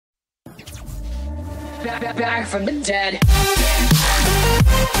back from the dead.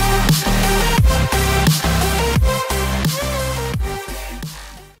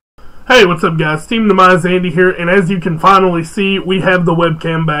 Hey, what's up guys? TeamDemise Andy here, and as you can finally see, we have the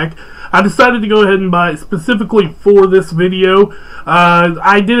webcam back. I decided to go ahead and buy it specifically for this video.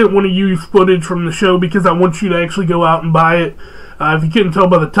 I didn't want to use footage from the show because I want you to actually go out and buy it. If you couldn't tell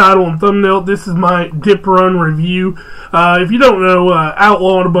by the title and thumbnail, this is my dip run review. If you don't know,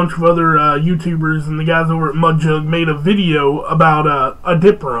 Outlaw and a bunch of other YouTubers and the guys over at Mudjug made a video about a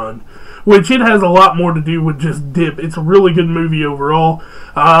dip run, which it has a lot more to do with just dip. It's a really good movie overall.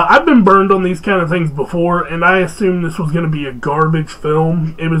 I've been burned on these kind of things before, and I assumed this was going to be a garbage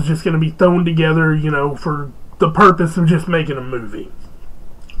film. It was just going to be thrown together, you know, for the purpose of just making a movie.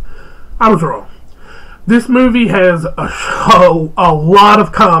 I was wrong. This movie has a lot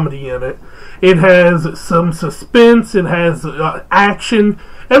of comedy in it. It has some suspense. It has action.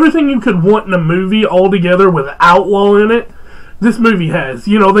 Everything you could want in a movie all together with Outlaw in it. This movie has.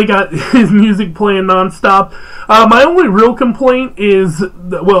 You know, they got his music playing nonstop. My only real complaint is,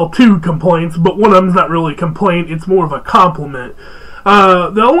 well, two complaints, but one of them's not really a complaint. It's more of a compliment.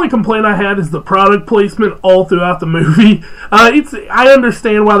 The only complaint I had is the product placement all throughout the movie. I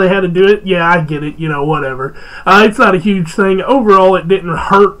understand why they had to do it. Yeah, I get it. You know, whatever. It's not a huge thing. Overall, it didn't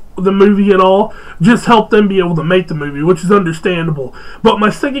hurt the movie at all. Just helped them be able to make the movie, which is understandable. But my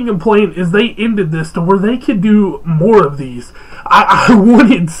second complaint is they ended this to where they could do more of these. I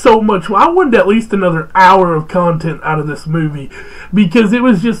wanted so much. I wanted at least another hour of content out of this movie, because it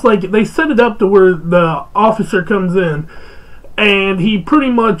was just like they set it up to where the officer comes in and he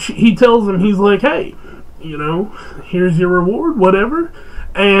pretty much, he tells him, he's like, hey, you know, here's your reward, whatever.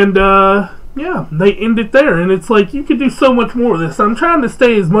 And yeah, they end it there, and it's like you could do so much more of this. I'm trying to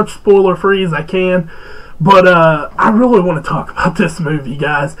stay as much spoiler free as I can, but I really want to talk about this movie,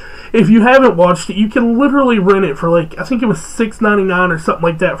 guys. If you haven't watched it, you can literally rent it for like, I think it was $6.99 or something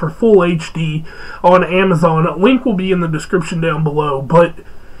like that for full HD on Amazon. A link will be in the description down below. But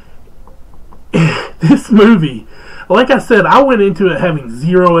this movie, like I said, I went into it having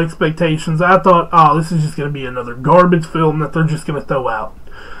zero expectations. I thought, oh, this is just going to be another garbage film that they're just going to throw out.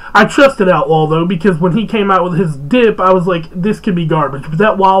 I trusted Outlaw, though, because when he came out with his dip, I was like, this could be garbage. But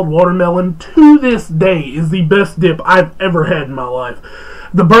that wild watermelon, to this day, is the best dip I've ever had in my life.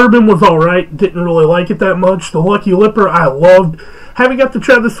 The bourbon was alright, didn't really like it that much. The Lucky Lipper, I loved. Haven't got to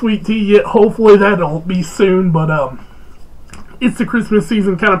try the sweet tea yet. Hopefully that'll be soon, but it's the Christmas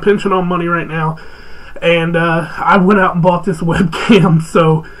season, kind of pinching on money right now. And I went out and bought this webcam,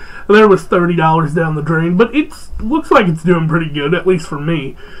 so there was $30 down the drain. But it looks like it's doing pretty good, at least for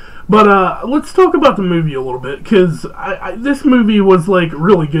me. But let's talk about the movie a little bit, because this movie was like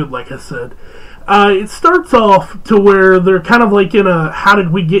really good, like I said. It starts off to where they're kind of like in a how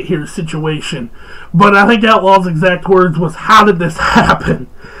did we get here situation. But I think Outlaw's exact words was, how did this happen?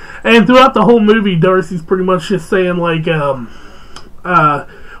 And throughout the whole movie, Darcy's pretty much just saying like,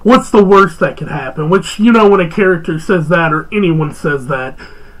 what's the worst that could happen? Which, you know, when a character says that, or anyone says that,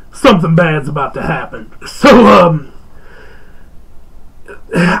 something bad's about to happen. So,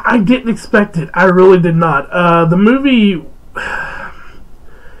 I didn't expect it. I really did not. The movie,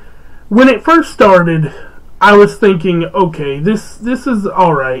 when it first started, I was thinking, okay, this is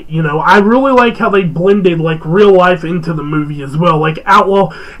alright, you know. I really like how they blended, like, real life into the movie as well. Like,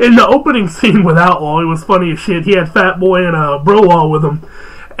 Outlaw, in the opening scene with Outlaw, it was funny as shit. He had Fat Boy and Brolaw with him.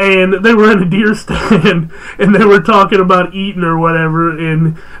 And they were in a deer stand, and they were talking about eating or whatever,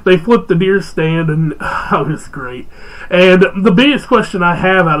 and they flipped the deer stand, and oh, it was great. And the biggest question I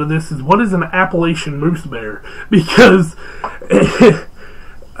have out of this is, what is an Appalachian moose bear? Because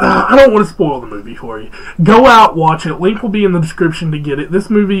I don't want to spoil the movie for you. Go out, watch it. Link will be in the description to get it. This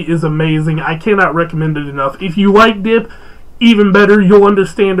movie is amazing. I cannot recommend it enough. If you like dip, even better, you'll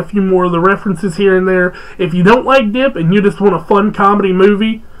understand a few more of the references here and there. If you don't like dip and you just want a fun comedy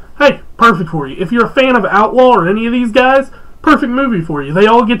movie, hey, perfect for you. If you're a fan of Outlaw or any of these guys, perfect movie for you. They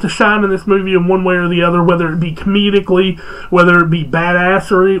all get to shine in this movie in one way or the other, whether it be comedically, whether it be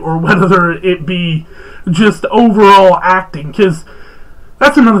badassery, or whether it be just overall acting. Because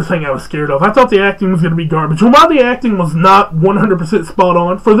that's another thing I was scared of. I thought the acting was going to be garbage. And while the acting was not 100% spot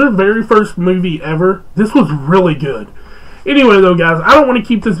on, for their very first movie ever, this was really good. Anyway, though, guys, I don't want to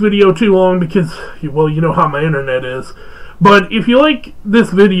keep this video too long because, well, you know how my internet is. But if you like this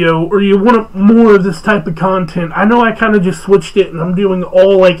video, or you want more of this type of content, I know I kind of just switched it, and I'm doing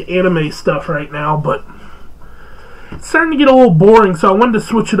all, like, anime stuff right now, but it's starting to get a little boring, so I wanted to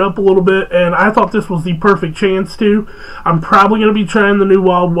switch it up a little bit, and I thought this was the perfect chance to. I'm probably going to be trying the new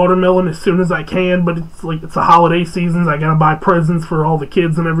wild watermelon as soon as I can, but it's like, it's the holiday seasons. I got to buy presents for all the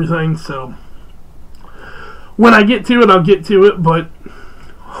kids and everything, so when I get to it, I'll get to it, but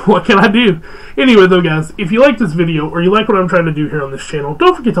what can I do? Anyway, though, guys, if you like this video or you like what I'm trying to do here on this channel,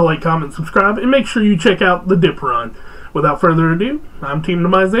 don't forget to like, comment, subscribe, and make sure you check out the dip run. Without further ado, I'm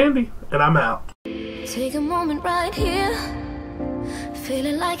TeamDemise Andy, and I'm out. Take a moment right here,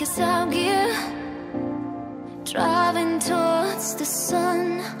 feeling like it's out gear, driving towards the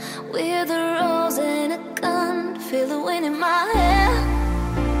sun with a rose and a gun. Feel the wind in my hair,